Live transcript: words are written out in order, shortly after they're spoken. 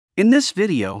In this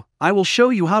video, I will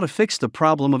show you how to fix the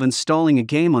problem of installing a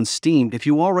game on Steam if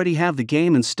you already have the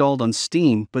game installed on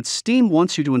Steam but Steam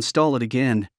wants you to install it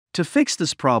again. To fix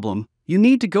this problem, you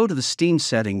need to go to the Steam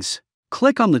settings.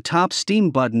 Click on the top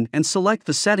Steam button and select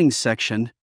the Settings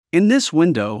section. In this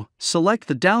window, select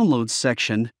the Downloads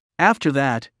section. After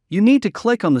that, you need to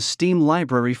click on the Steam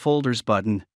Library Folders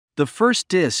button. The first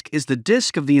disk is the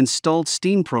disk of the installed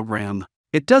Steam program.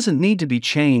 It doesn't need to be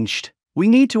changed. We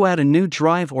need to add a new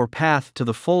drive or path to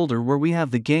the folder where we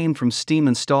have the game from Steam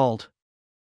installed.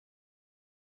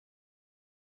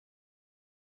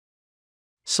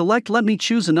 Select Let me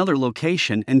choose another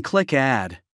location and click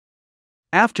Add.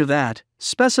 After that,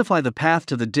 specify the path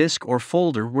to the disk or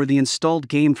folder where the installed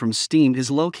game from Steam is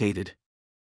located.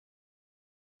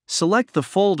 Select the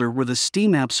folder where the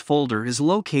Steam Apps folder is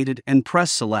located and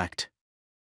press Select.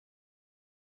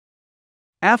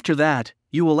 After that,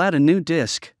 you will add a new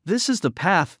disk. This is the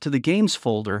path to the games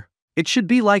folder. It should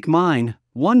be like mine,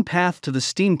 one path to the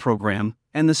Steam program,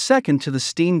 and the second to the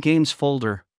Steam Games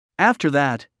folder. After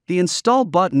that, the Install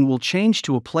button will change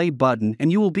to a Play button and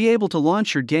you will be able to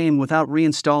launch your game without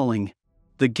reinstalling.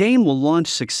 The game will launch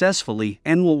successfully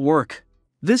and will work.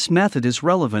 This method is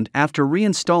relevant after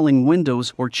reinstalling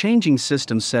Windows or changing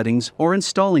system settings or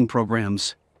installing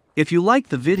programs. If you liked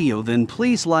the video, then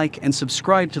please like and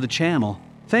subscribe to the channel.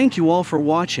 Thank you all for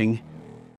watching.